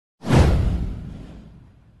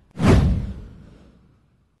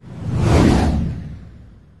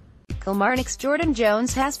Kilmarnock's Jordan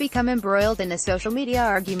Jones has become embroiled in a social media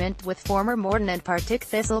argument with former Morton and Partick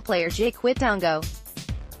Thistle player Quitongo.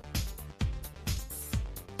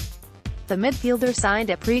 The midfielder signed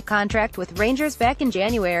a pre-contract with Rangers back in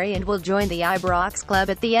January and will join the Ibrox club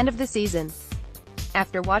at the end of the season.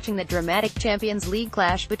 After watching the dramatic Champions League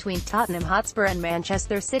clash between Tottenham Hotspur and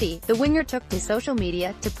Manchester City, the winger took to social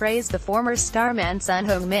media to praise the former starman Son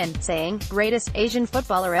Heung-min, saying, "Greatest Asian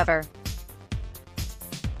footballer ever.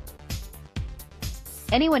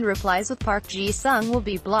 Anyone replies with Park Ji-sung will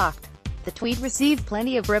be blocked." The tweet received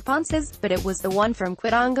plenty of responses, but it was the one from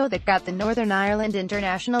Quitongo that got the Northern Ireland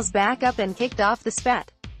internationals back up and kicked off the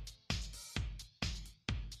spat.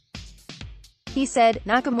 He said,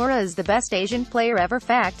 "Nakamura is the best Asian player ever.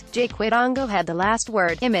 Fact, Quitongo had the last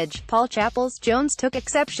word." Image, Paul Chappell's Jones took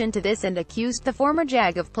exception to this and accused the former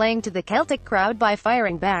Jag of playing to the Celtic crowd by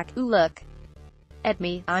firing back, "Ooh, look at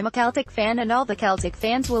me, I'm a Celtic fan and all the Celtic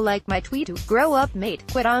fans will like my tweet. Ooh, grow up mate."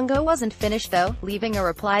 Quitongo wasn't finished though, leaving a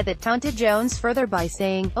reply that taunted Jones further by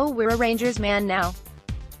saying, "Oh, we're a Rangers man now.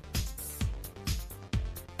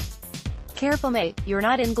 Careful mate, you're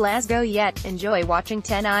not in Glasgow yet, enjoy watching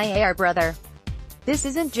 10IAR brother." This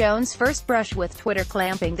isn't Jones' first brush with Twitter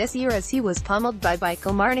clamping this year, as he was pummeled by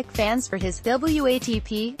Kilmarnock fans for his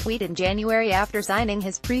WATP tweet in January after signing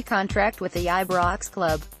his pre-contract with the Ibrox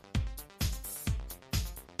club.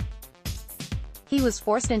 He was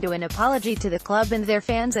forced into an apology to the club and their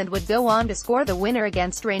fans and would go on to score the winner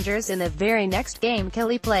against Rangers in the very next game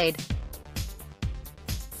Killy played.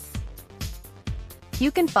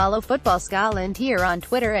 You can follow Football Scotland here on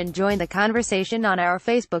Twitter and join the conversation on our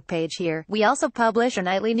Facebook page here. We also publish a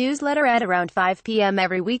nightly newsletter at around 5 p.m.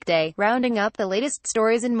 every weekday, rounding up the latest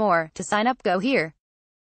stories and more. To sign up, go here.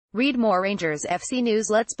 Read more Rangers FC news.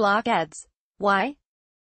 Let's block ads. Why?